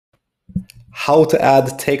How to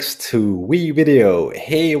add text to WeVideo.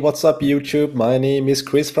 Hey, what's up YouTube? My name is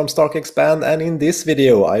Chris from StarkExpand, and in this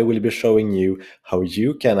video I will be showing you how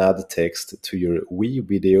you can add text to your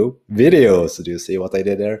WeVideo videos. Do you see what I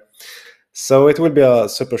did there? So it will be a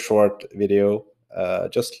super short video.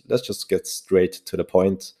 Let's just get straight to the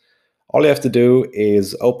point. All you have to do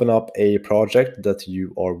is open up a project that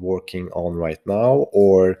you are working on right now,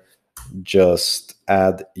 or just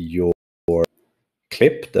add your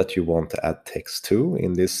clip that you want to add text to.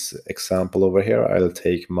 In this example over here, I'll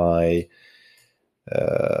take my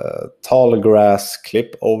tall grass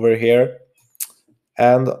clip over here,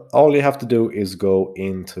 and all you have to do is go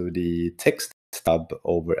into the text tab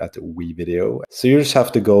over at WeVideo. So you just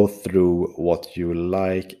have to go through what you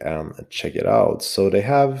like and check it out. So they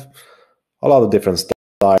have a lot of different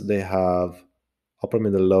styles. They have upper,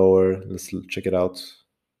 middle, lower. Let's check it out.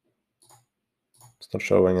 It's not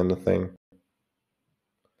showing anything.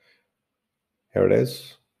 Here it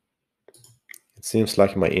is. It seems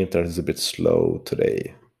like my internet is a bit slow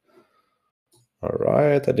today. All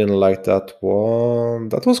right, I didn't like that one.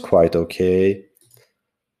 That was quite okay.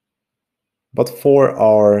 But for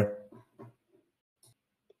our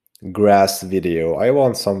grass video, I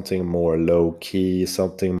want something more low-key,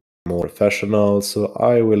 something more professional. So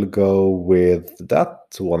I will go with that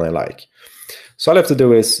one I like. So all I have to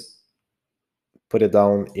do is put it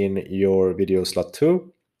down in your video slot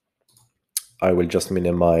 2. I will just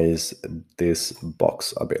minimize this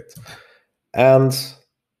box a bit. And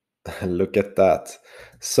look at that.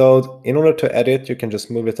 So in order to edit, you can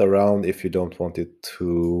just move it around if you don't want it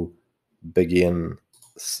to begin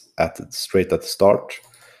straight at the start.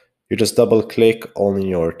 You just double click on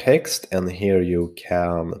your text, and here you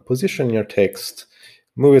can position your text,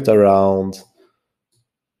 move it around,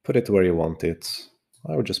 put it where you want it.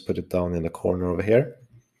 I will just put it down in the corner over here.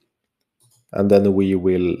 And then we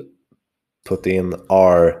will put in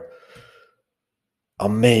our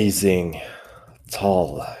amazing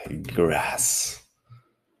tall grass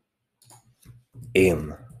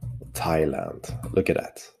in Thailand. Look at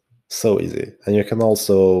that. So easy. And you can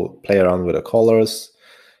also play around with the colors,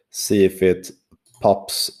 see if it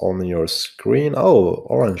pops on your screen. Oh,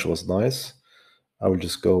 orange was nice. I will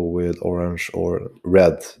just go with orange or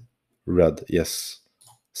red. Red, yes.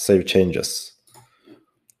 Save changes.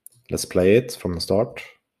 Let's play it from the start.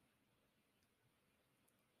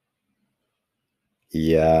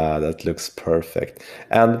 Yeah, that looks perfect.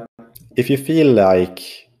 And if you feel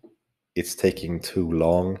like it's taking too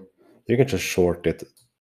long, you can just short it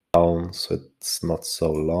down so it's not so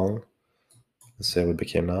long. Let's see how it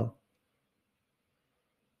became now.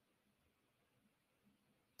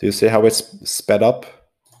 Do you see how it's sped up?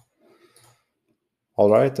 All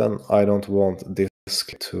right, and I don't want this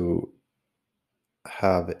to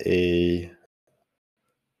have a...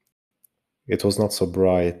 It was not so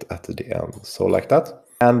bright at the end, so like that.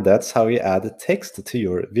 And that's how you add text to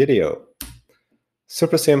your video.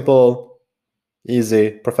 Super simple, easy,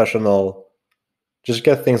 professional. Just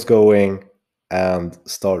get things going and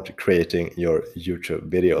start creating your YouTube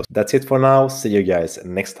videos. That's it for now. See you guys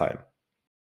next time.